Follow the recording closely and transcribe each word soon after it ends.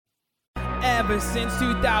Ever since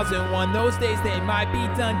 2001, those days they might be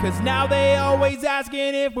done, cause now they always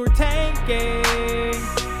asking if we're tanking.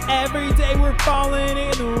 Every day we're falling in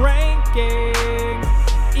the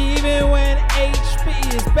rankings, even when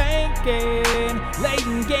HP is banking. Late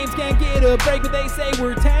in games can't get a break, but they say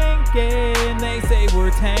we're tanking. They say we're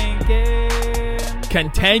tanking.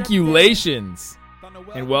 Contanculations.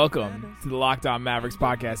 And welcome to the Locked On Mavericks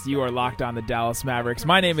podcast. You are locked on the Dallas Mavericks.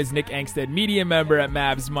 My name is Nick Angstead, media member at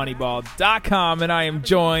MavsMoneyball.com, and I am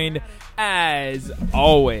joined, as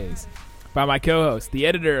always, by my co-host, the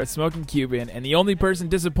editor of Smoking Cuban, and the only person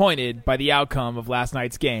disappointed by the outcome of last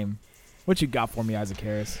night's game. What you got for me, Isaac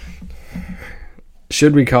Harris?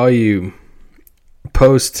 Should we call you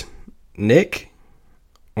Post Nick,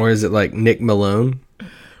 or is it like Nick Malone?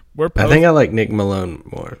 I think I like Nick Malone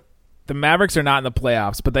more. The Mavericks are not in the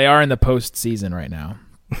playoffs, but they are in the postseason right now.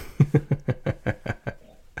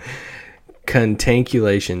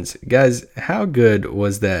 Contanculations. Guys, how good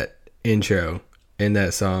was that intro in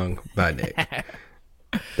that song by Nick?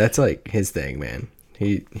 That's like his thing, man.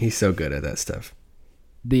 He's so good at that stuff.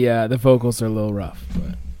 The vocals are a little rough,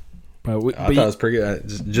 but I thought it was pretty good,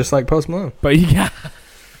 just like Post Malone. But yeah,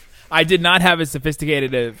 I did not have as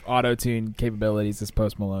sophisticated of auto-tune capabilities as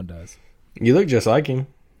Post Malone does. You look just like him.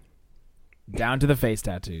 Down to the face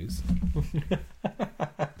tattoos.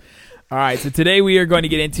 All right, so today we are going to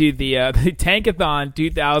get into the Tankathon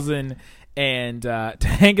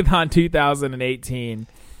 2018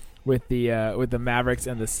 with the Mavericks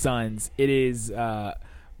and the Suns. It is it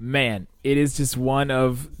is just one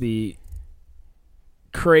of the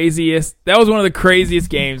craziest. That was one of the craziest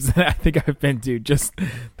games that I think I've been to. Just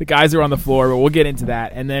the guys are on the floor, but we'll get into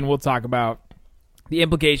that, and then we'll talk about the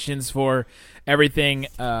implications for everything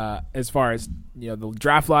as far as the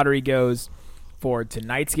draft lottery goes for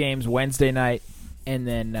tonight's games, Wednesday night, and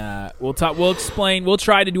then we'll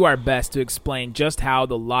try to do our best to explain just how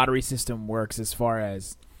the lottery system works as far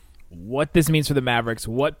as what this means for the Mavericks,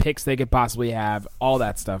 what picks they could possibly have, all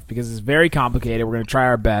that stuff, because it's very complicated. We're going to try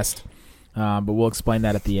our best, but we'll explain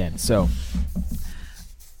that at the end. So,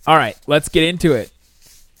 all right, let's get into it.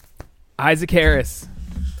 Isaac Harris,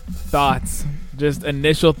 thoughts? Just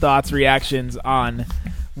initial thoughts, reactions on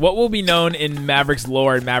what will be known in Mavericks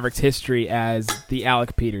lore and Mavericks history as the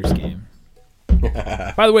Alec Peters game.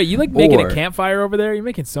 By the way, you making a campfire over there? You're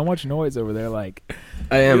making so much noise over there. Like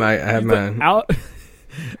I am. I have my.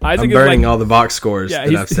 Isaac I'm burning all the box scores that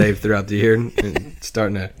I've saved throughout the year and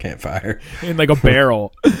starting a campfire in like a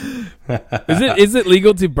barrel. Is it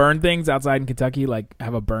legal to burn things outside in Kentucky? Like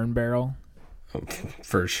have a burn barrel?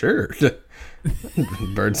 For sure.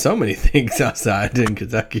 Burn so many things outside in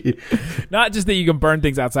Kentucky. Not just that you can burn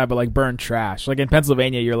things outside, but like burn trash. Like in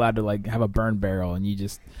Pennsylvania, you're allowed to like have a burn barrel, and you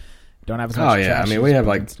just don't have as much. Oh yeah, trash. I mean we have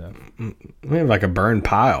like a burn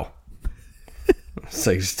pile. It's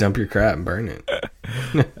like just dump your crap and burn it.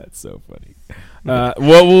 That's so funny. What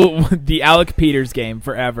will the Alec Peters game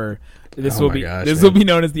forever? This will be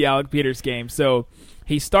known as the Alec Peters game. So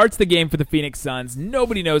he starts the game for the Phoenix Suns.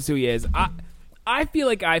 Nobody knows who he is. I feel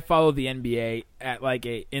like I follow the NBA at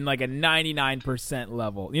in a 99%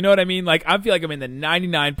 level. You know what I mean? Like I feel like I'm in the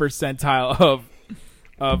 99 percentile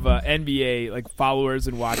of NBA like followers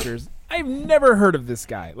and watchers. I've never heard of this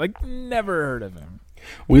guy. Like never heard of him.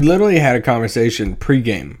 We literally had a conversation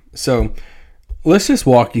pregame. So let's just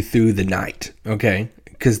walk you through the night, okay?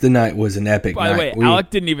 Because the night was an epic night. By the way, Alec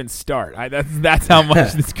didn't even start. That's how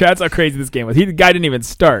much that's how crazy this game was. The guy didn't even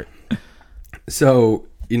start. So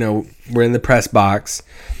we're in the press box.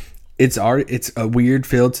 It's a weird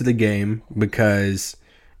feel to the game because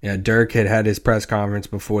Dirk had his press conference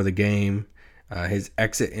before the game, his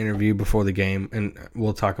exit interview before the game, and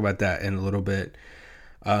we'll talk about that in a little bit.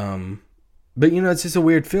 But it's just a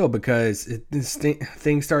weird feel because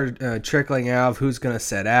things started trickling out of who's going to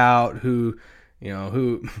set out, who's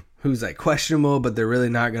like questionable, but they're really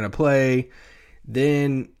not going to play.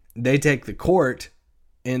 Then they take the court,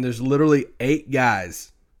 and there's literally 8 guys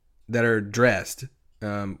that are dressed,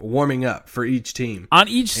 warming up for each team on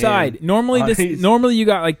each side. Normally you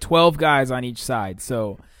got like 12 guys on each side,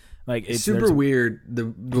 so like it's super weird.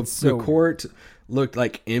 The court looked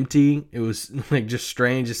like empty. It was like just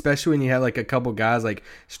strange, especially when you have like a couple guys like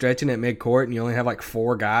stretching at midcourt, and you only have like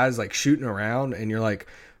 4 guys like shooting around, and you're like,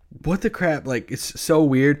 what the crap? Like it's so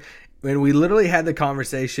weird. When we literally had the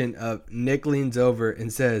conversation of Nick leans over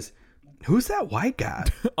and says, who's that white guy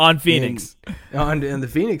on Phoenix? On the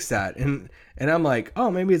Phoenix side, and I'm like,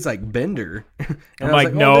 oh, maybe it's like Bender. And I'm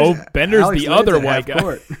like, no, Bender's Alex the Len's other white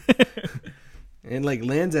guy. And like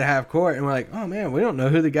Len's at half court, and we're like, oh man, we don't know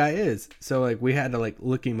who the guy is. So like we had to like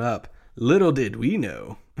look him up. Little did we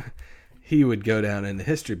know he would go down in the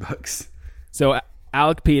history books. So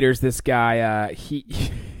Alec Peters, this guy,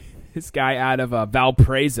 this guy out of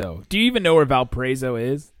Valparaiso. Do you even know where Valparaiso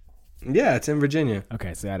is? Yeah, it's in Virginia.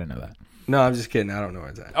 Okay, see, I didn't know that. No, I'm just kidding. I don't know where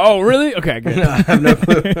it's at. Oh, really? Okay, good. No, I have no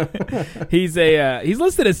clue. He's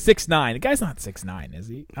listed as 6'9". The guy's not 6'9", is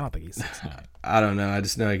he? I don't think he's 6'9". I don't know. I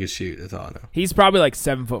just know he can shoot. That's all I know. He's probably like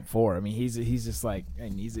 7'4". I mean, he's just like,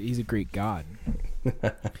 and he's a Greek god.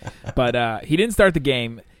 But he didn't start the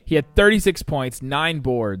game. He had 36 points, 9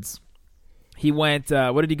 boards. He went.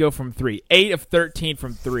 What did he go from 3? 8 of 13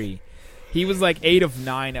 from 3. He was like 8 of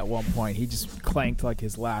 9 at one point. He just clanked like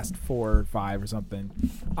his last 4 or 5 or something.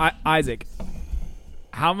 Isaac,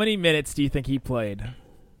 how many minutes do you think he played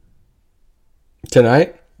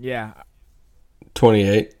Tonight? Yeah.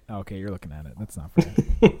 28. Okay, you're looking at it. That's not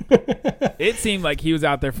fair. It seemed like he was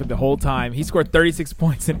out there for the whole time. He scored 36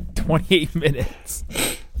 points in 28 minutes.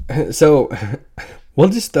 So we'll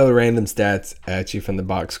just throw random stats at you from the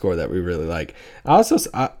box score that we really like. I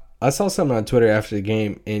saw something on Twitter after the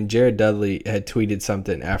game, and Jared Dudley had tweeted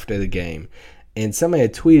something after the game. And somebody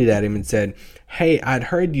had tweeted at him and said, hey, I'd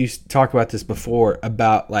heard you talk about this before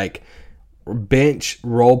about like bench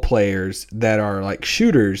role players that are like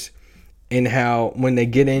shooters, and how when they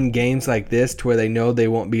get in games like this to where they know they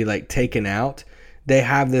won't be like taken out, they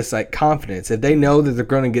have this like confidence. If they know that they're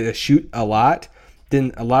going to get to shoot a lot,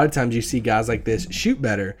 then a lot of times you see guys like this shoot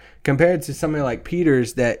better compared to somebody like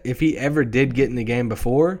Peters that if he ever did get in the game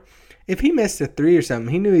before, if he missed a 3 or something,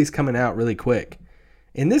 he knew he's coming out really quick.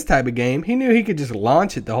 In this type of game, he knew he could just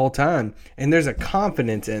launch it the whole time, and there's a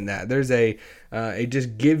confidence in that. There's it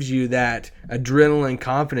just gives you that adrenaline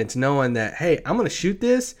confidence knowing that, hey, I'm going to shoot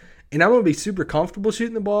this, and I'm going to be super comfortable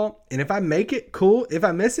shooting the ball, and if I make it, cool. If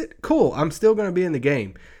I miss it, cool. I'm still going to be in the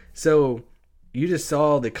game. So you just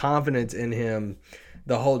saw the confidence in him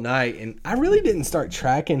the whole night, and I really didn't start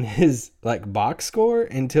tracking his like box score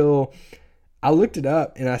until I looked it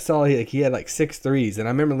up, and I saw he had like 6 threes, and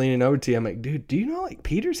I remember leaning over to you. I'm like, dude, do you know like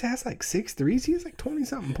Peters has like 6 threes? He has like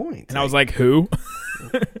 20-something points. And I was like, who?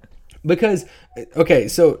 Because, okay,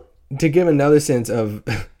 so to give another sense of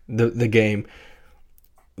the game,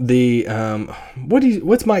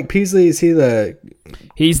 what's Mike Peasley? Is he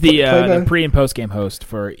He's the pre and post game host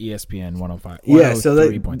for ESPN 105. Yeah, so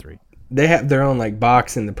 3.3. They have their own like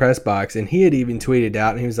box in the press box, and he had even tweeted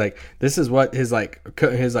out, and he was like, "This is what his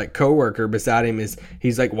coworker beside him is.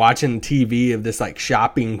 He's like watching TV of this like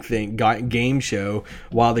shopping game show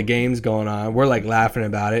while the game's going on. We're like laughing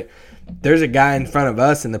about it. There's a guy in front of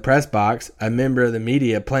us in the press box, a member of the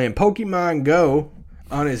media, playing Pokemon Go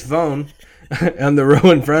on his phone on the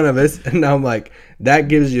row in front of us, and I'm like, that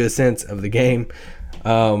gives you a sense of the game.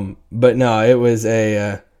 But no, it was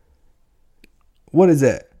what is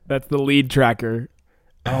it? That's the lead tracker.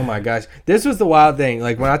 Oh my gosh. This was the wild thing.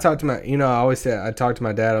 Like when I talked to I always say I talked to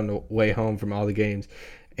my dad on the way home from all the games.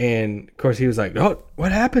 And of course he was like, "Oh,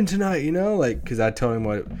 what happened tonight?" Like, cause I told him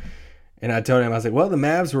I was like, "Well, the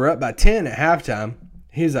Mavs were up by 10 at halftime."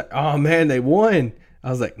 He's like, "Oh man, they won." I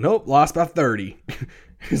was like, "Nope, lost by 30.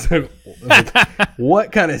 He's like,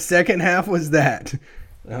 "What kind of second half was that?"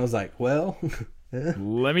 And I was like, "Well,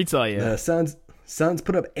 let me tell you. The Suns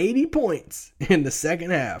put up 80 points in the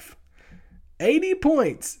second half. 80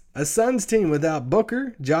 points. A Suns team without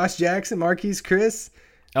Booker, Josh Jackson, Marquise Chris,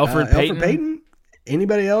 Elfrid Payton.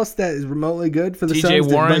 Anybody else that is remotely good for the TJ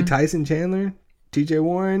Suns? Warren. Like Tyson Chandler, TJ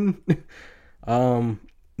Warren. None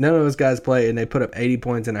of those guys play, and they put up 80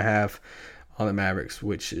 points and a half on the Mavericks,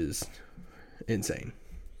 which is insane.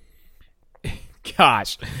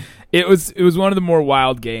 Gosh, it was one of the more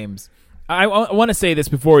wild games. I want to say this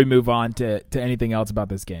before we move on to anything else about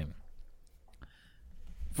this game.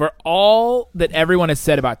 For all that everyone has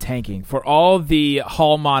said about tanking, for all the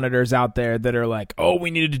hall monitors out there that are like, oh,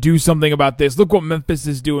 we needed to do something about this. Look what Memphis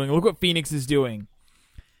is doing. Look what Phoenix is doing.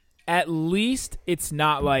 At least it's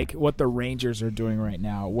not like what the Rangers are doing right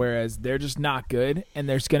now, whereas they're just not good, and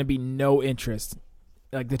there's going to be no interest.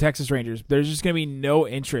 Like the Texas Rangers, there's just going to be no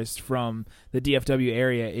interest from the DFW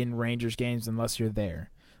area in Rangers games unless you're there.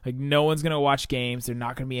 Like, no one's going to watch games. They're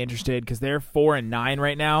not going to be interested because they're 4-9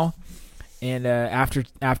 right now. And after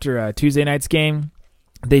Tuesday night's game,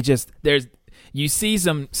 you see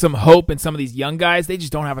some hope in some of these young guys. They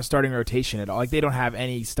just don't have a starting rotation at all. Like, they don't have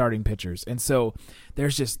any starting pitchers. And so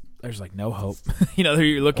there's like no hope.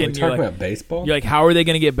 You're looking. Are we talking about baseball? You're like, how are they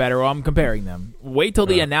going to get better? Well, I'm comparing them. Wait till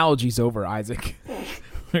the analogy's over, Isaac.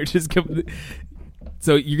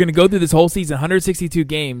 So you're going to go through this whole season, 162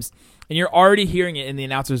 games, and you're already hearing it in the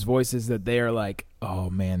announcers' voices that they are like, oh,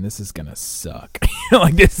 man, this is going to suck.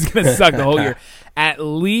 Like, this is going to suck the whole year. At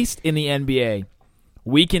least in the NBA,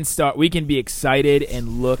 we can be excited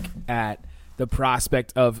and look at the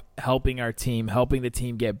prospect of helping the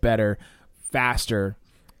team get better faster,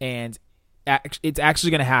 and it's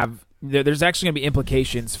actually going to have. There's actually going to be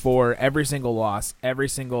implications for every single loss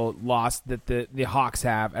that the Hawks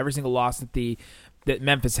have, every single loss that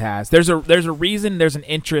Memphis has. There's a reason, there's an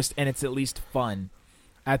interest, and it's at least fun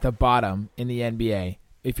at the bottom in the NBA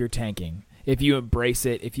if you're tanking. If you embrace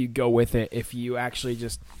it, if you go with it, if you actually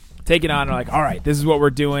just take it on and like, all right, this is what we're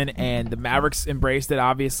doing, and the Mavericks embraced it,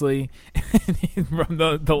 obviously, from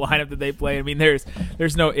the lineup that they played. I mean, there's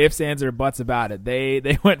no ifs, ands, or buts about it.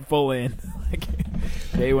 They went full in.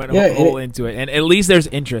 They went full into it, and at least there's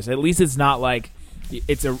interest. At least it's not like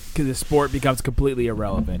because the sport becomes completely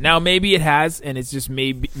irrelevant. Now maybe it has, and it's just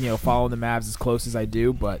maybe following the Mavs as close as I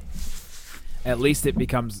do, but at least it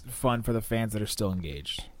becomes fun for the fans that are still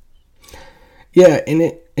engaged. Yeah,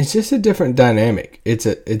 and it's just a different dynamic. It's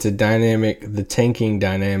a dynamic, the tanking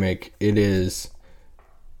dynamic. It is,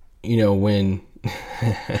 when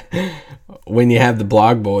when you have the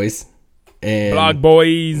blog boys. And Blog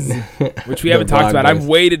Boys, which we haven't talked about. Boys. I've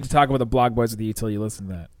waited to talk about the Blog Boys with you until you listen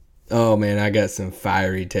to that. Oh, man, I got some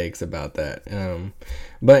fiery takes about that.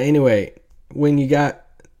 But anyway, when you got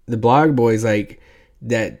the Blog Boys like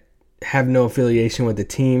that have no affiliation with the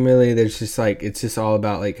team, really, there's just like it's just all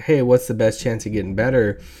about like, hey, what's the best chance of getting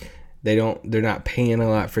better? They're not paying a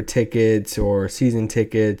lot for tickets or season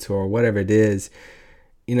tickets or whatever it is.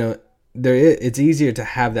 It's easier to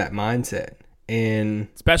have that mindset. And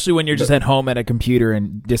especially when you're just at home at a computer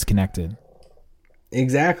and disconnected.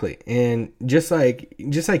 Exactly. And just like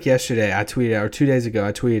yesterday, I tweeted out, or 2 days ago,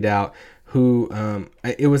 I tweeted out who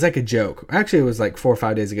it was like a joke. Actually, it was like 4 or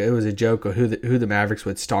 5 days ago. It was a joke of who the Mavericks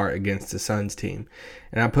would start against the Suns team.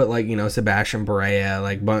 And I put like, Sebastian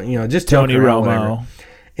Barea, just Tony Romo. Whatever.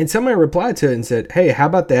 And somebody replied to it and said, hey, how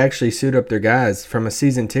about they actually suit up their guys from a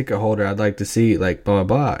season ticket holder? I'd like to see like blah,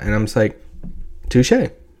 blah, blah. And I'm just like, touche.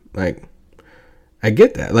 Like, I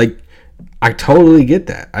get that. Like, I totally get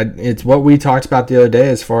that. It's what we talked about the other day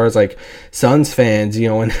as far as like Suns fans,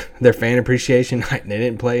 when their fan appreciation night and they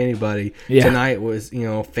didn't play anybody. Yeah. Tonight was,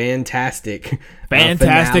 fantastic.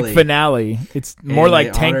 Fantastic finale. It's more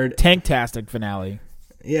like tanktastic finale.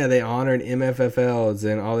 Yeah, they honored MFFLs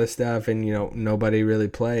and all this stuff, and nobody really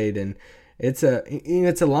played, and it's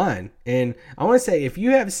a line. And I want to say, if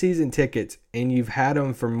you have season tickets and you've had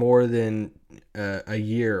them for more than a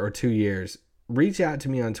year or 2 years, reach out to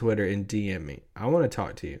me on Twitter and DM me. I want to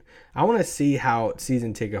talk to you. I want to see how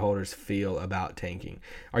season ticket holders feel about tanking.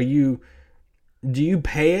 Do you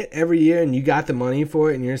pay it every year and you got the money for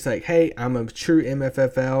it and you're just like, hey, I'm a true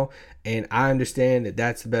MFFL and I understand that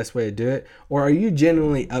that's the best way to do it? Or are you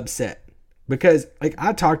genuinely upset? Because like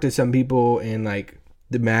I talked to some people in like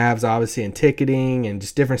the Mavs, obviously, and ticketing and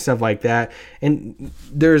just different stuff like that. And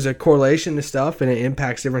there's a correlation to stuff and it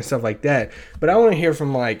impacts different stuff like that. But I want to hear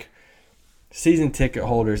from like season ticket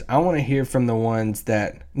holders. I want to hear from the ones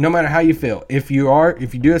that, no matter how you feel, if you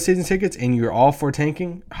do have season tickets and you're all for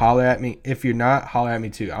tanking, holler at me. If you're not, holler at me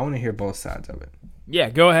too. I want to hear both sides of it. Yeah,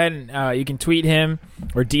 go ahead and you can tweet him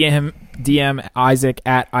or DM Isaac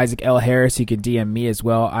at Isaac L. Harris. You can DM me as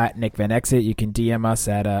well at Nick Van Exit. You can DM us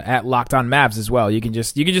at Locked On Mavs as well. You can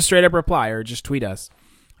just straight up reply or just tweet us.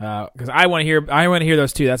 Because I want to hear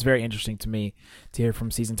those too. That's very interesting to me to hear from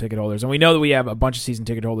season ticket holders, and we know that we have a bunch of season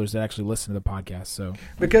ticket holders that actually listen to the podcast. So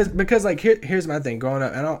because like here's my thing. Growing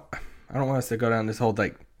up, I don't want us to go down this whole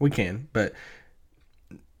like we can, but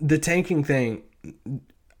the tanking thing.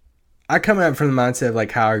 I come out from the mindset of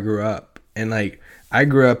like how I grew up, and like I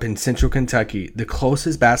grew up in Central Kentucky. The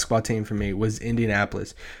closest basketball team for me was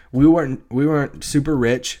Indianapolis. We weren't super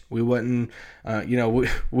rich. We wasn't,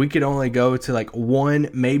 we could only go to like 1,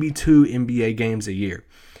 maybe 2 NBA games a year.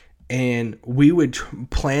 And we would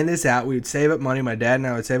plan this out. We would save up money. My dad and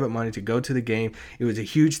I would save up money to go to the game. It was a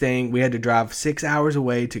huge thing. We had to drive 6 hours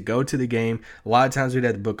away to go to the game. A lot of times we'd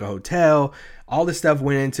have to book a hotel. All this stuff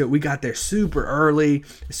went into it. We got there super early.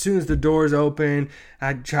 As soon as the doors open,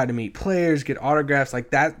 I'd try to meet players, get autographs.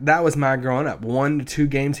 Like that was my growing up. 1 to 2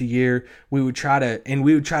 games a year. We would try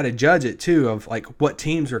to judge it too of like what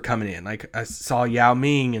teams were coming in. Like I saw Yao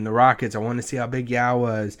Ming in the Rockets. I wanted to see how big Yao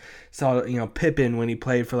was. Saw Pippen when he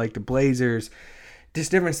played for like the Blazers.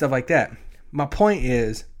 Just different stuff like that. My point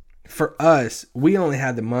is, for us, we only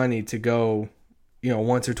had the money to go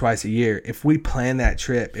once or twice a year. If we plan that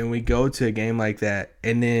trip and we go to a game like that,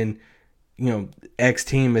 and then, X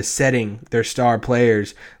team is setting their star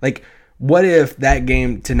players, like, what if that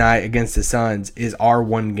game tonight against the Suns is our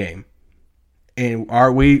one game? And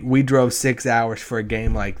we drove 6 hours for a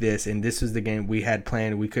game like this, and this was the game we had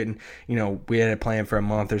planned. We couldn't, we had a plan for a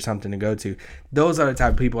month or something to go to. Those are the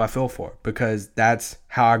type of people I feel for, because that's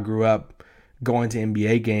how I grew up going to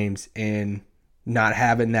NBA games and not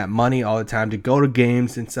having that money all the time to go to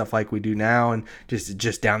games and stuff like we do now, and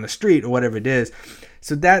just down the street or whatever it is.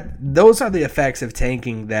 So those are the effects of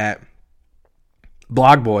tanking that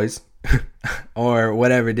Blog Boys or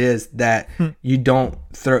whatever it is that you don't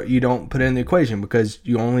put in the equation, because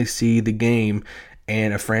you only see the game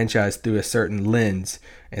and a franchise through a certain lens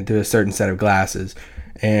and through a certain set of glasses.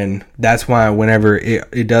 And that's why whenever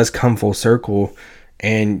it does come full circle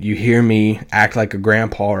and you hear me act like a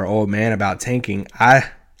grandpa or old man about tanking, I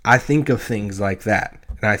think of things like that.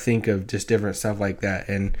 And I think of just different stuff like that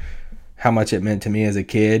and how much it meant to me as a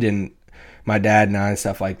kid and my dad and I and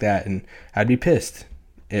stuff like that. And I'd be pissed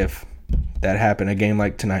if that happened, a game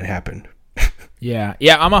like tonight happened. Yeah,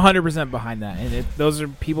 I'm 100% behind that. And those are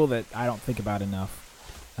people that I don't think about enough.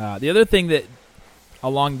 The other thing that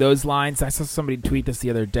along those lines, I saw somebody tweet this the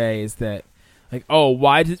other day, is that, like, oh,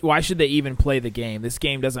 why should they even play the game? This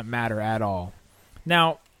game doesn't matter at all.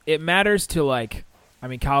 Now, it matters to, like, I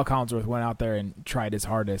mean, Kyle Collinsworth went out there and tried his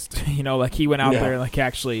hardest. You know, like, he went out there and, like,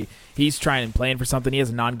 actually, he's trying and playing for something. He has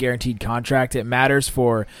a non-guaranteed contract. It matters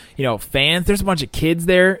for, you know, fans. There's a bunch of kids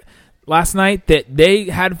there last night that they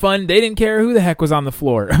had fun. They didn't care who the heck was on the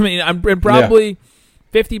floor. I mean, I'm probably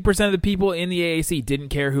 50% of the people in the AAC didn't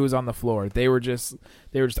care who was on the floor. They were just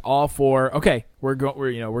all for, okay, we're going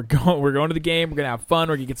to the game. We're gonna have fun.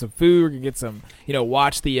 We're gonna get some food. We're gonna get some, you know,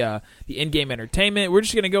 watch the in-game entertainment. We're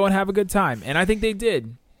just gonna go and have a good time. And I think they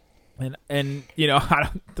did. And you know, I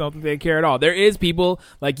don't think they care at all. There is people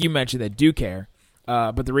like you mentioned that do care.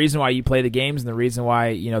 But the reason why you play the games and the reason why,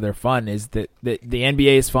 you know, they're fun is that the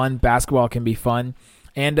NBA is fun. Basketball can be fun.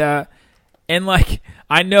 And like,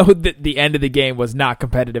 I know that the end of the game was not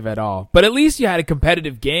competitive at all, but at least you had a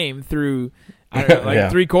competitive game through, I don't know,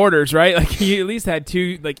 like 3 quarters, right? Like, you at least had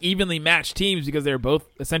 2 like evenly matched teams because they were both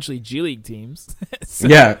essentially G League teams. So.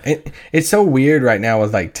 Yeah, it's so weird right now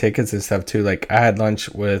with like tickets and stuff too. Like, I had lunch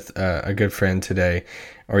with a good friend today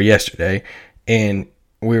or yesterday, and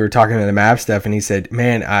we were talking to the Mavs stuff, and he said,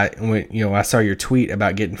 "Man, I saw your tweet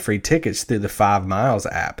about getting free tickets through the 5 Miles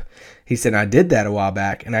app." He said, "I did that a while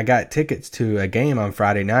back, and I got tickets to a game on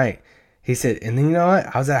Friday night." He said, "And then you know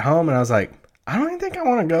what? I was at home, and I was like, I don't even think I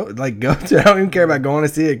want to go to. I don't even care about going to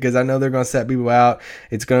see it because I know they're going to set people out.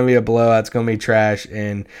 It's going to be a blowout. It's going to be trash."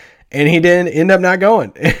 And he didn't end up not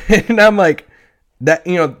going. And I'm like, that,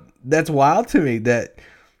 you know, that's wild to me.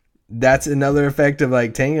 That's another effect of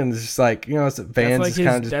like tanking. It's just like, you know, fans just kind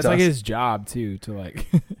of just that's like his job too, to like.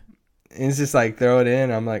 It's just like throw it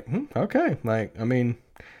in. I'm like, okay. Like, I mean,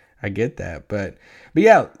 I get that, but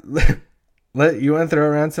yeah, you want to throw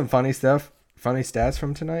around some funny stuff, funny stats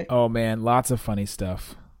from tonight? Oh man, lots of funny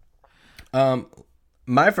stuff.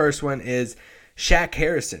 My first one is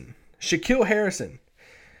Shaquille Harrison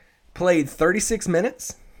played 36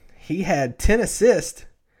 minutes. He had 10 assists.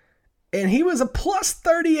 And he was a plus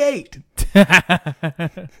 38.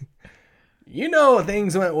 You know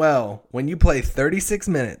things went well when you play 36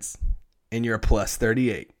 minutes and you're a plus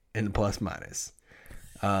 38 in the plus minus.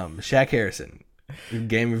 Shaq Harrison,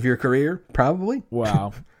 game of your career, probably.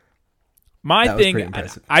 Wow. My thing,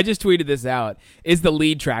 I just tweeted this out, is the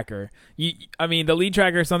lead tracker. The lead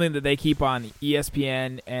tracker is something that they keep on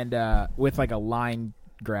ESPN and with like a line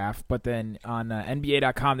graph, but then on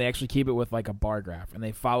NBA.com they actually keep it with like a bar graph, and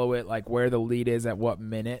they follow it like where the lead is at what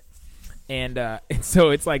minute, and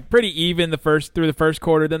so it's like pretty even through the first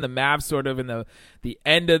quarter. Then the Mavs sort of in the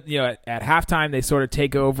end of, you know, at halftime they sort of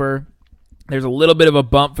take over. There's a little bit of a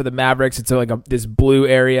bump for the Mavericks. It's like this blue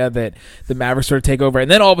area that the Mavericks sort of take over,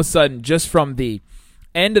 and then all of a sudden, just from the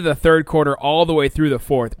end of the third quarter all the way through the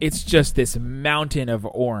fourth, it's just this mountain of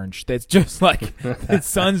orange that's just like the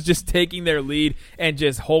Suns just taking their lead and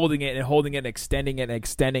just holding it and extending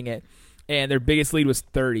it. And their biggest lead was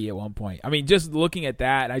 30 at one point. I mean, just looking at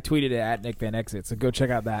that, I tweeted it at Nick Van Exit, so go check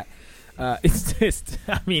out that. It's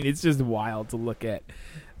just wild to look at,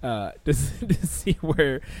 to see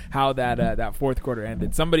how that fourth quarter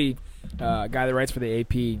ended. Somebody, a guy that writes for the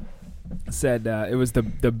AP, said it was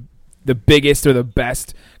the biggest or the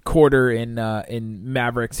best quarter in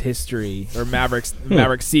Mavericks history, or Mavericks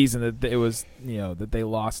season, that it was, you know, that they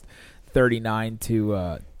lost 39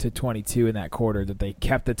 to 22 in that quarter, that they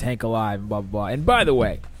kept the tank alive, and blah blah blah. And by the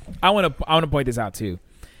way, I want to point this out too.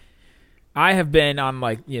 I have been on,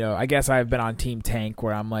 like, you know, I guess I've been on Team Tank,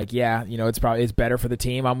 where I'm like, yeah, you know, it's better for the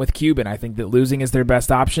team. I'm with Cuban. I think that losing is their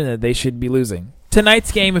best option, that they should be losing.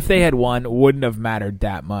 Tonight's game, if they had won, wouldn't have mattered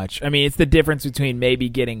that much. I mean, it's the difference between maybe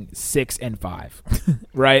getting 6 and 5,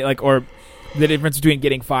 right? Like, or the difference between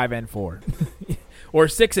getting 5 and 4, or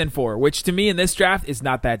 6 and 4, which to me in this draft is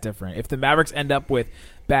not that different. If the Mavericks end up with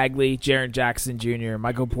Bagley, Jaren Jackson Jr.,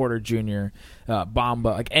 Michael Porter Jr.,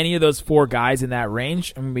 Bamba, like any of those 4 guys in that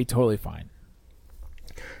range, I'm going to be totally fine.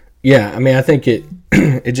 Yeah, I mean, I think it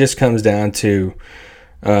it just comes down to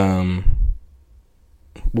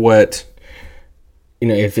what,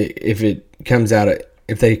 if it comes out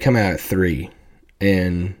if they come out at 3,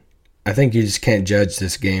 and I think you just can't judge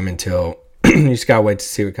this game until you just gotta wait to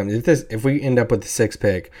see what comes. If we end up with the 6th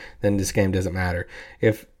pick, then this game doesn't matter.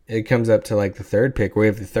 If it comes up to like the 3rd pick, where we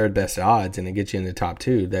have the 3rd best odds, and it gets you in the top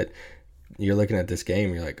 2, that you're looking at this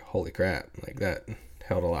game, you're like, holy crap, like that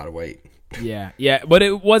held a lot of weight. Yeah, but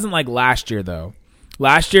it wasn't like last year though.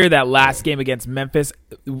 Last year, that last game against Memphis,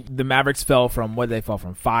 the Mavericks fell from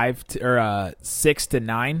 6 to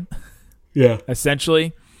 9. Yeah,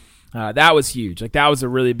 essentially. That was huge. Like that was a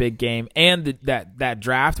really big game, and that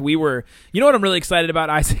draft. We were, what I'm really excited about,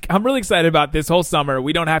 Isaac. I'm really excited about this whole summer.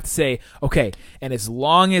 We don't have to say, okay, and as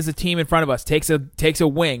long as a team in front of us takes a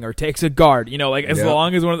wing or takes a guard,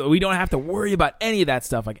 long as we don't have to worry about any of that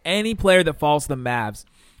stuff. Like any player that falls to the Mavs,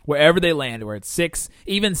 wherever they land, where it's 6,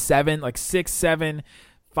 even 7, like 6, 7,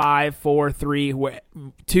 5, 4, 3,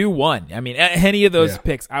 2, 1. I mean, any of those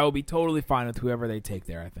picks, I will be totally fine with whoever they take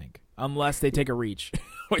there. I think, unless they take a reach.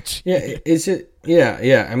 Which it's just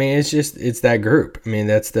I mean, it's that group. I mean,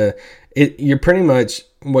 you're pretty much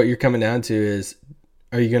what you're coming down to is,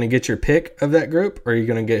 are you going to get your pick of that group, or are you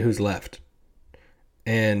going to get who's left?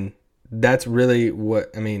 And that's really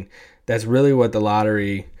what the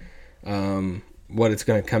lottery, what it's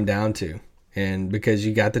going to come down to. And because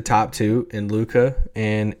you got the top 2 in Luka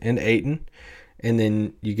and Ayton, and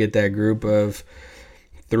then you get that group of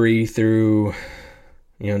 3 through.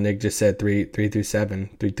 Nick just said 3 through 7,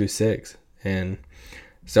 3 through 6. And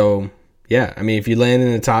so, yeah, I mean, if you land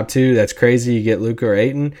in the top 2, that's crazy. You get Luka or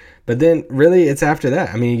Ayton. But then, really, it's after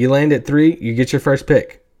that. I mean, you land at 3, you get your first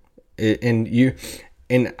pick. And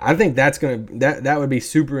I think that would be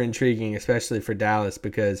super intriguing, especially for Dallas,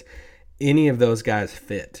 because any of those guys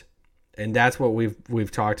fit. And that's what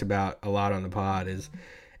we've talked about a lot on the pod is –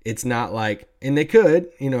 it's not like, and they could,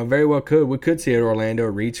 very well could. We could see Orlando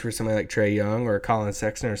reach for somebody like Trae Young or Colin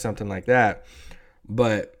Sexton or something like that.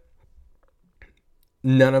 But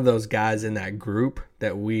none of those guys in that group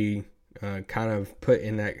that we kind of put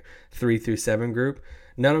in that 3 through 7 group,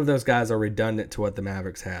 none of those guys are redundant to what the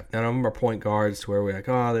Mavericks have. None of them are point guards to where we're like,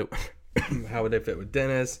 how would they fit with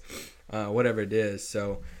Dennis? Whatever it is.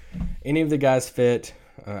 So any of the guys fit.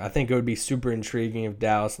 I think it would be super intriguing if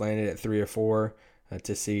Dallas landed at 3 or 4.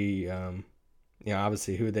 To see,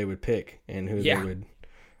 obviously who they would pick and who they would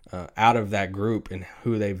out of that group and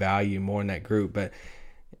who they value more in that group. But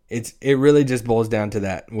it really just boils down to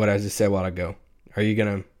that, what I just said a while ago. Are you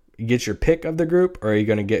going to get your pick of the group, or are you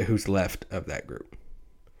going to get who's left of that group?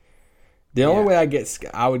 The only way I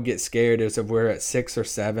would get scared is if we're at 6 or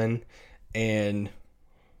 7, and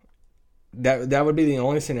that would be the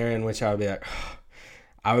only scenario in which I would be like,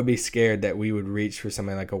 I would be scared that we would reach for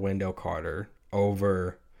somebody like a Wendell Carter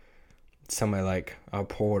over somebody like a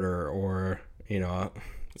Porter or,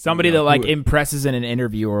 somebody that like impresses in an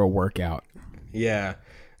interview or a workout. Yeah.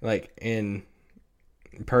 Like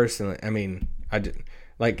personally, I mean,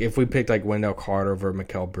 like if we picked like Wendell Carter over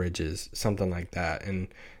Mikal Bridges, something like that. And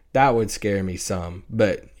that would scare me some,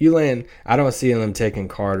 but I don't see them taking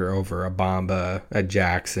Carter over a Bamba, a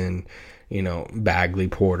Jackson, Bagley,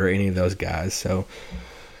 Porter, any of those guys. So,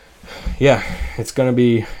 yeah, it's gonna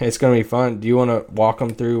be fun. Do you want to walk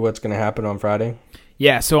them through what's gonna happen on Friday?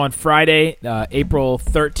 Yeah. So on Friday, April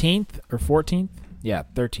 13th or 14th,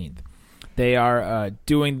 13th, they are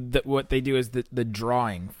doing what they do is the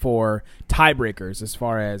drawing for tiebreakers as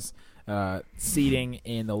far as seeding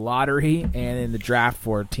in the lottery and in the draft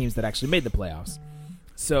for teams that actually made the playoffs.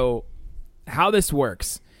 So how this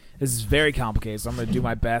works. This is very complicated, so I'm going to do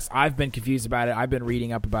my best. I've been confused about it. I've been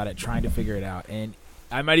reading up about it, trying to figure it out, and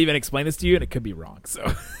I might even explain this to you, and it could be wrong.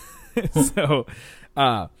 So,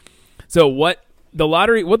 so what the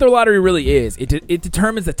lottery really is, it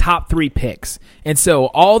determines the top 3 picks, and so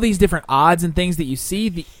all these different odds and things that you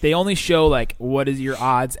see, they only show like what is your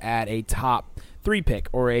odds at a top 3 pick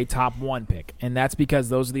or a top 1 pick, and that's because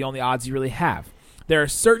those are the only odds you really have. There are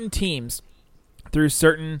certain teams through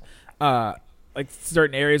certain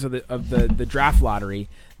certain areas of the draft lottery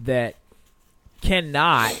that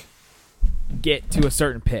cannot get to a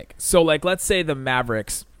certain pick. So like let's say the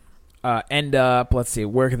Mavericks end up, let's see,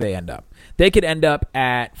 where could they end up? They could end up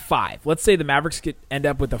at 5. Let's say the Mavericks could end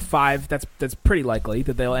up with a 5. That's pretty likely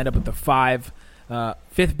that they'll end up with the 5th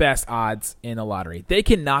best odds in a lottery. They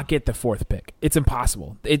cannot get the 4th pick. It's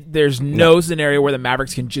impossible. There's no scenario where the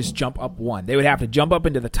Mavericks can just jump up 1. They would have to jump up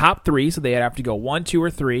into the top 3, so they'd have to go 1, 2, or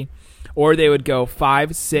 3, or they would go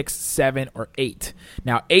 5, 6, 7, or 8.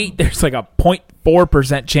 Now 8, there's like a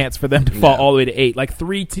 0.4% chance for them to fall all the way to 8. Like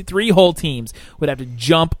three whole teams would have to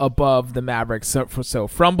jump above the Mavericks. So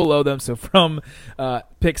from below them, so from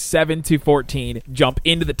pick 7 to 14, jump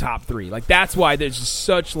into the top 3. Like that's why there's just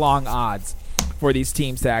such long odds for these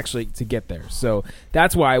teams to get there. So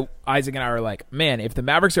that's why Isaac and I are like, man, if the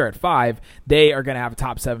Mavericks are at 5, they are going to have a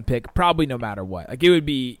top 7 pick probably no matter what. Like it would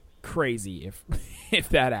be crazy if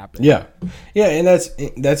that happened. Yeah, and that's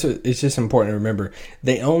what, it's just important to remember.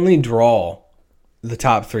 They only draw the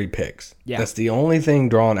top 3 picks. Yeah. That's the only thing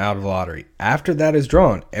drawn out of the lottery. After that is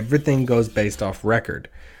drawn, everything goes based off record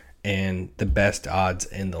and the best odds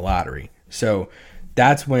in the lottery. So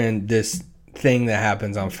that's when this thing that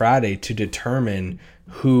happens on Friday to determine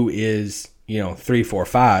who is 3, 4,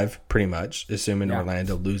 5, pretty much, assuming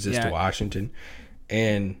Orlando loses to Washington,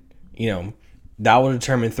 and that will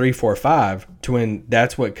determine 3, 4, 5 to when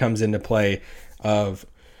that's what comes into play of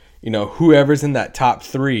whoever's in that top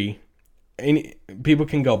 3. People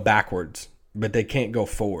can go backwards, but they can't go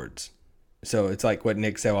forwards. So it's like what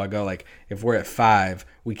Nick said a while ago, like if we're at 5,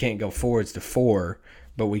 we can't go forwards to 4,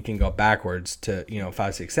 but we can go backwards to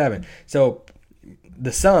 5, 6, 7. So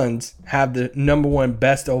the Suns have the number 1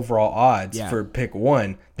 best overall odds for pick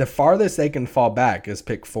 1. The farthest they can fall back is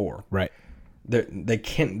pick 4. Right.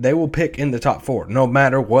 They will pick in the top 4 no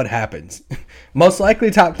matter what happens. Most likely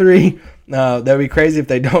top 3. That'd be crazy if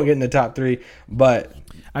they don't get in the top 3. But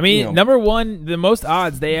I mean, number 1, the most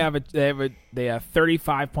odds they have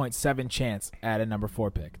 35.7 chance at a number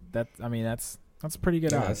 4 pick. That's pretty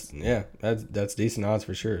good odds. That's decent odds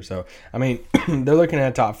for sure. So I mean, they're looking at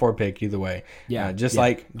a top 4 pick either way. Yeah, just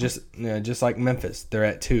like Memphis, they're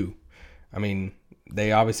at 2. I mean,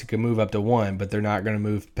 they obviously could move up to 1, but they're not going to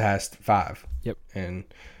move past 5. Yep. And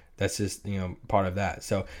that's just part of that.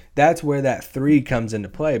 So that's where that 3 comes into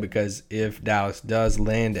play, because if Dallas does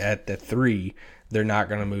land at the 3, they're not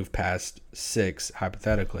going to move past 6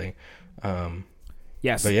 hypothetically.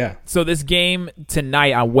 Yes. But yeah. So this game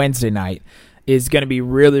tonight on Wednesday night is going to be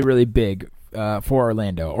really, really big for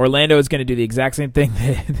Orlando. Orlando is going to do the exact same thing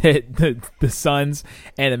that the Suns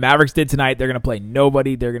and the Mavericks did tonight. They're going to play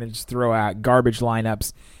nobody. They're going to just throw out garbage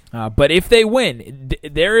lineups. But if they win,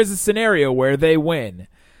 there is a scenario where they win.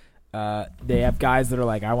 They have guys that are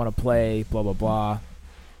like, I want to play, blah, blah,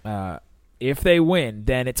 blah. If they win,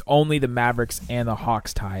 then it's only the Mavericks and the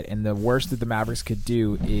Hawks tied. And the worst that the Mavericks could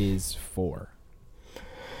do is 4.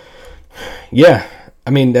 Yeah. I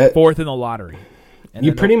mean, that 4th in the lottery. And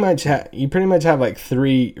you pretty much have like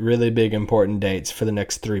 3 really big important dates for the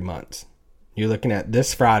next 3 months. You're looking at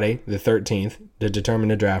this Friday, the 13th, to determine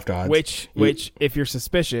the draft odds. Which, if you're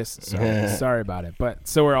suspicious, sorry about it. But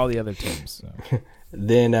so are all the other teams. So.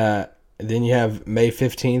 Then you have May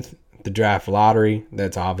 15th, the draft lottery.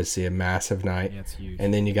 That's obviously a massive night. Yeah, it's huge.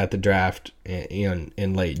 And then you got the draft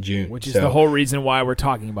in late June, which is the whole reason why we're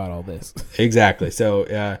talking about all this. Exactly.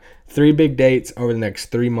 So 3 big dates over the next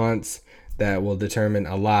 3 months that will determine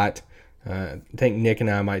a lot. I think Nick and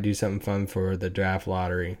I might do something fun for the draft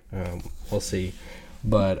lottery. We'll see,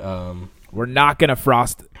 but we're not gonna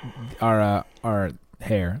frost our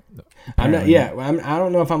hair. I'm not. Yeah, I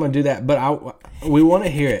don't know if I'm gonna do that, but we want to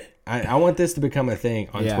hear it. I want this to become a thing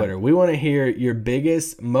on Twitter. We want to hear your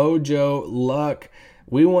biggest mojo luck.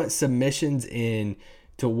 We want submissions in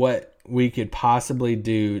to what we could possibly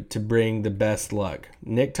do to bring the best luck.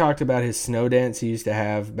 Nick talked about his snow dance he used to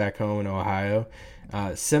have back home in Ohio.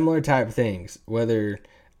 Similar type things. Whether,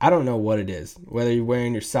 I don't know what it is. Whether you're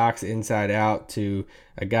wearing your socks inside out to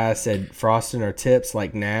a guy said frosting our tips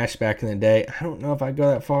like Nash back in the day. I don't know if I'd go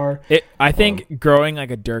that far. I think growing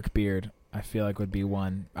like a Dirk beard, I feel like would be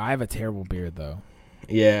one. I have a terrible beard though.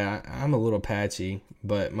 Yeah, I'm a little patchy,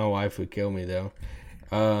 but my wife would kill me though.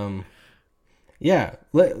 Yeah,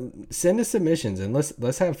 send us submissions and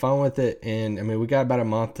let's have fun with it. And I mean, we got about a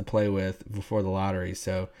month to play with before the lottery,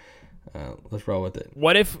 so let's roll with it.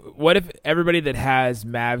 What if everybody that has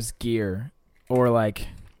Mavs gear, or like,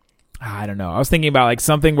 I don't know. I was thinking about like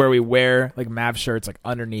something where we wear like Mavs shirts like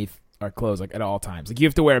underneath our clothes like at all times. Like you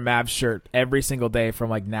have to wear a Mavs shirt every single day from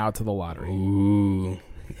like now to the lottery. Ooh,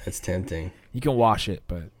 that's tempting. You can wash it,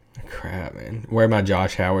 but crap, man. Wear my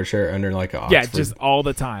Josh Howard shirt under like a Oxford. Yeah, just all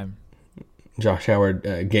the time. Josh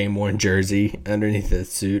Howard game worn jersey underneath a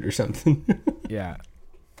suit or something. Yeah.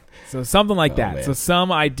 So something like that. Man. So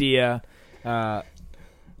some idea.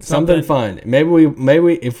 Something fun.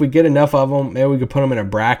 Maybe if we get enough of them, maybe we could put them in a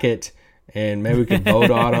bracket, and maybe we could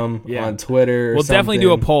vote on them on Twitter. We'll definitely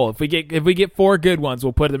do a poll. If we get 4 good ones,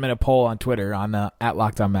 we'll put them in a poll on Twitter on at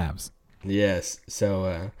Locked On Mavs. Yes.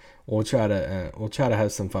 So we'll try to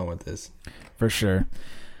have some fun with this for sure.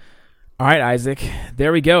 All right, Isaac.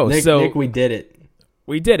 There we go. Nick, we did it.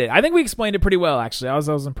 We did it. I think we explained it pretty well, actually. I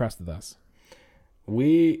was impressed with us.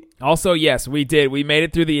 Yes, we did. We made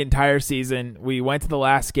it through the entire season. We went to the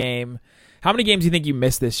last game. How many games do you think you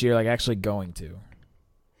missed this year, like actually going to?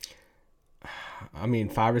 I mean,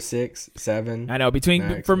 5 or 6, 7. I know.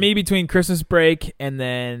 Between Christmas break and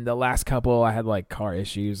then the last couple, I had like car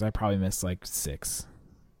issues. I probably missed like 6.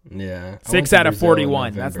 Yeah. 6 out of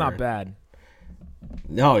 41. That's not bad.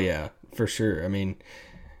 Oh, yeah, for sure. I mean,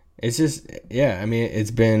 it's just, I mean,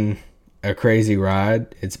 it's been a crazy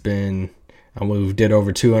ride. It's been, we did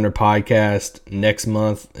over 200 podcasts. Next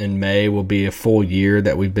month in May will be a full year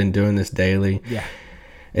that we've been doing this daily. Yeah.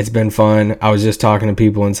 It's been fun. I was just talking to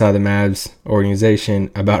people inside the Mavs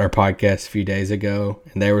organization about our podcast a few days ago,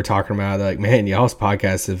 and they were talking about like, man, y'all's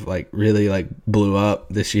podcasts have like really like blew up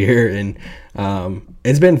this year, and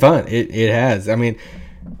it's been fun. It has. I mean,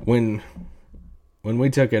 when we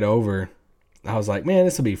took it over, I was like, man,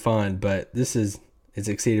 this will be fun, but it's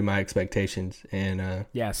exceeded my expectations, and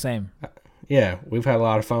same. Yeah, we've had a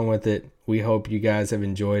lot of fun with it. We hope you guys have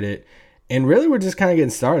enjoyed it. And really, we're just kind of getting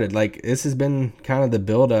started. Like, this has been kind of the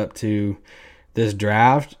build-up to this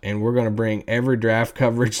draft, and we're going to bring every draft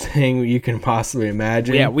coverage thing you can possibly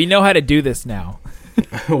imagine. Yeah, we know how to do this now.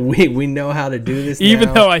 we know how to do this Even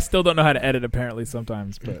now. though I still don't know how to edit, apparently,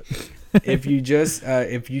 sometimes. But if you just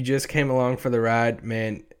came along for the ride,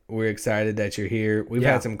 man, we're excited that you're here. We've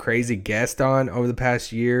had some crazy guests on over the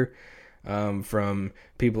past year. From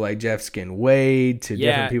people like Jeff Skin Wade to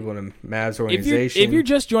different people in the Mavs organization. If you're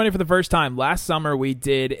just joining for the first time, last summer we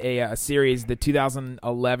did a series, the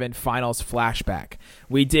 2011 Finals Flashback.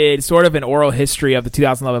 We did sort of an oral history of the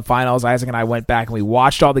 2011 Finals. Isaac and I went back and we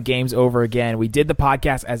watched all the games over again. We did the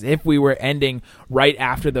podcast as if we were ending right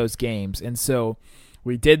after those games. And so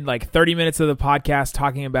we did like 30 minutes of the podcast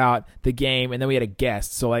talking about the game, and then we had a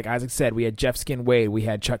guest. So like Isaac said, we had Jeff Skin Wade, we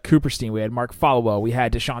had Chuck Cooperstein, we had Mark Followell, we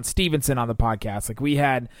had Deshaun Stevenson on the podcast. Like we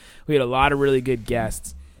had a lot of really good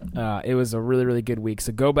guests. It was a really, really good week.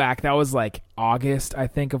 So go back. That was like August, I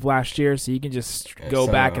think, of last year. So you can just go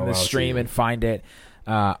back in the stream and find it.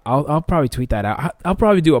 I'll probably tweet that out. I'll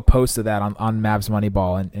probably do a post of that on Mavs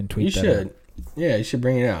Moneyball and tweet that. You should. Yeah, you should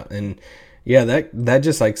bring it out. And yeah, that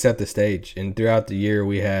just like set the stage. And throughout the year,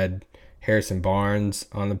 we had Harrison Barnes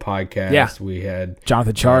on the podcast. Yeah. We had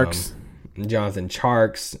Jonathan Charks. Jonathan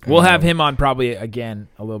Charks. We'll have him on probably again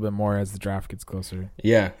a little bit more as the draft gets closer.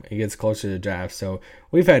 Yeah, it gets closer to the draft. So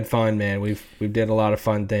we've had fun, man. We've did a lot of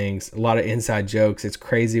fun things, a lot of inside jokes. It's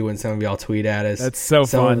crazy when some of y'all tweet at us. That's so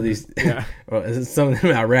fun. Of these, some of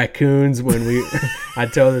them about raccoons. When I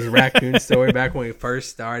told this raccoon story back when we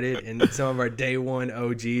first started, and some of our day one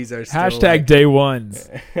OGs are still hashtag day ones.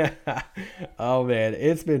 Oh man,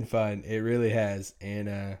 it's been fun. It really has,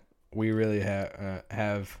 and we really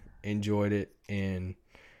have enjoyed it, and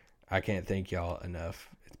I can't thank y'all enough.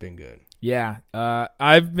 It's been good. Yeah,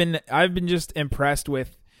 I've been just impressed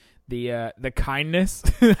with the kindness.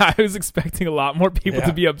 I was expecting a lot more people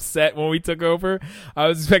to be upset when we took over. I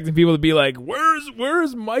was expecting people to be like,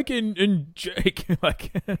 "Where's Mike and Jake?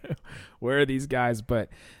 Like, where are these guys?" But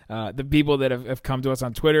the people that have come to us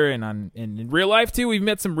on Twitter and in real life too, we've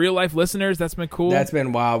met some real life listeners. That's been cool. That's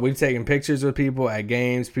been wild. We've taken pictures with people at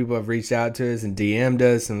games. People have reached out to us and DM'd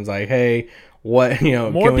us and was like, "Hey, what,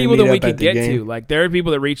 more people than we could get to." Like there are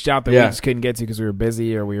people that reached out that we just couldn't get to because we were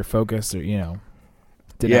busy or we were focused or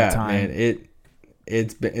didn't have time. Man,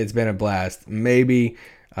 it's been a blast. Maybe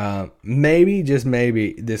just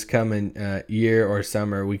maybe this coming year or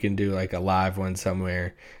summer we can do like a live one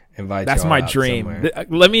somewhere. That's my dream.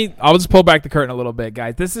 I'll just pull back the curtain a little bit,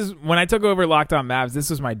 guys. This is when I took over Locked On Mavs.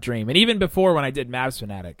 This was my dream, and even before when I did Mavs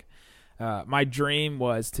Fanatic, my dream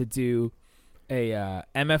was to do a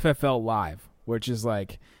MFFL live, which is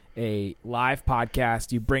like a live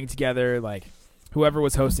podcast. You bring together like whoever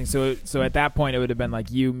was hosting. So at that point, it would have been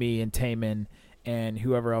like you, me, and Taman, and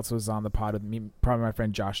whoever else was on the pod with me, probably my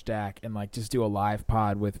friend Josh Dack, and like just do a live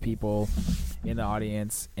pod with people in the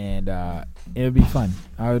audience, and it would be fun.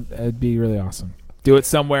 It'd be really awesome. Do it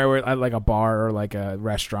somewhere where like a bar or like a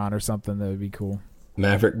restaurant or something. That would be cool.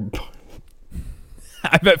 Maverick.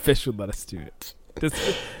 I bet Fish would let us do it.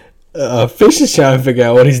 Fish is trying to figure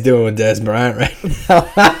out what he's doing with Des Bryant right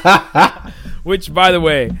now. Which, by the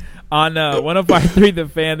way, on 105.3 The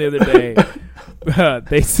Fan the other day,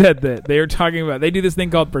 they said that they were talking about, they do this thing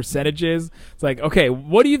called percentages. It's like, okay,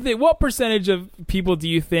 what do you think? What percentage of people do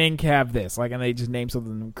you think have this? Like, and they just name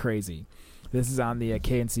something crazy. This is on the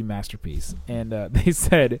KNC Masterpiece. And they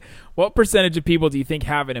said, what percentage of people do you think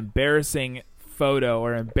have an embarrassing photo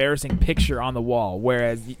or embarrassing picture on the wall,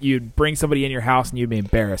 whereas you'd bring somebody in your house and you'd be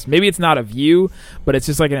embarrassed. Maybe it's not of you, but it's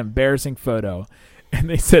just like an embarrassing photo. And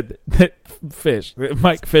they said that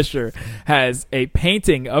Mike Fisher has a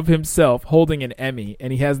painting of himself holding an Emmy,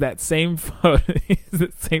 and he has that same photo,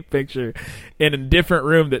 that same picture in a different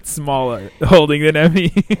room that's smaller, holding an Emmy,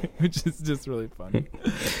 which is just really funny.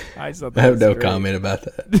 I have no comment about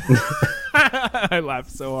that. I laughed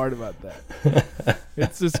so hard about that.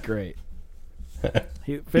 It's just great.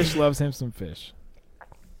 Fish loves him some fish.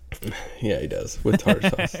 Yeah, he does, with tartar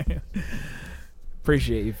sauce.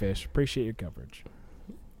 Appreciate you, Fish. Appreciate your coverage.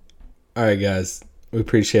 All right, guys. We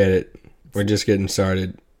appreciate it. We're just getting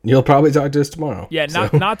started. You'll probably talk to us tomorrow. Yeah,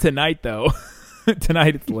 not tonight, though.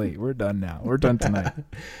 Tonight it's late. We're done now. We're done tonight.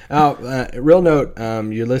 Real note,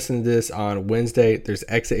 you're listening to this on Wednesday. There's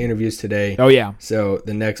exit interviews today. Oh, yeah. So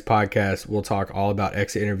the next podcast, we'll talk all about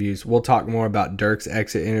exit interviews. We'll talk more about Dirk's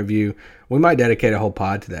exit interview. We might dedicate a whole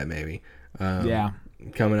pod to that maybe.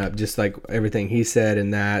 Coming up, just like everything he said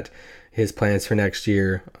and that, his plans for next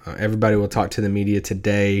year. Everybody will talk to the media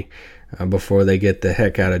today before they get the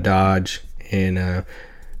heck out of Dodge. And,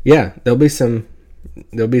 there'll be some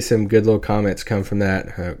good little comments come from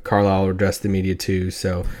that. Carlisle will address the media too,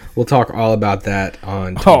 so we'll talk all about that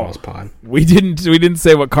on tomorrow's pod. We didn't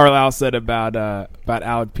say what Carlisle said about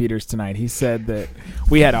Alec Peters tonight. He said that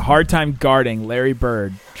we had a hard time guarding Larry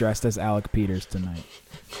Bird dressed as Alec Peters tonight.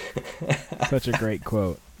 Such a great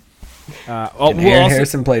quote. Aaron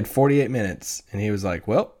Harrison played 48 minutes, and he was like,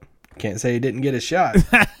 "Well, can't say he didn't get a shot."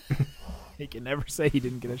 He can never say he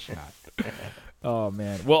didn't get a shot. Oh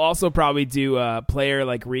man, we'll also probably do player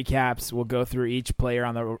recaps. We'll go through each player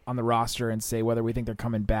on the roster and say whether we think they're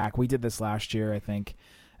coming back. We did this last year, I think.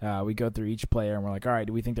 We go through each player and we're like, all right,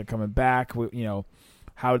 do we think they're coming back?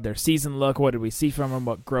 How did their season look? What did we see from them?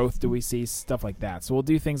 What growth do we see? Stuff like that. So we'll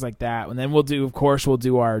do things like that, and then we'll do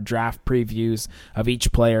our draft previews of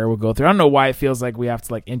each player. We'll go through. I don't know why it feels like we have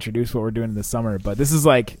to introduce what we're doing in the summer, but this is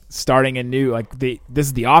starting a new this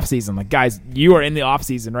is the off season. Guys, you are in the off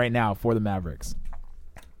season right now for the Mavericks.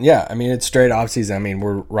 Yeah, I mean it's straight off season. I mean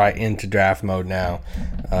we're right into draft mode now.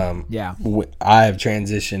 I have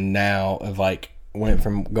transitioned now of went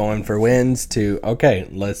from going for wins to okay,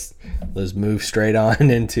 let's move straight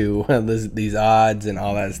on into these odds and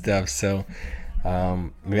all that stuff. So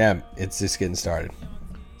it's just getting started.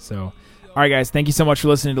 So all right guys, thank you so much for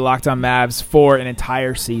listening to Locked On Mavs for an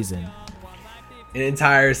entire season.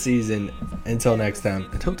 Until next time.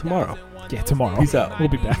 Until tomorrow. Yeah, tomorrow. Peace out. We'll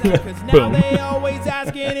be back. Boom. They always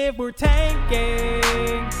asking if we're tanking.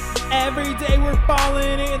 Every day we're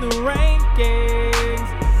falling in the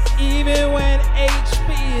rankings. Even when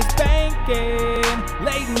HP is banking,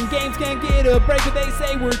 late in games can't get a break, but they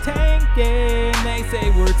say we're tanking.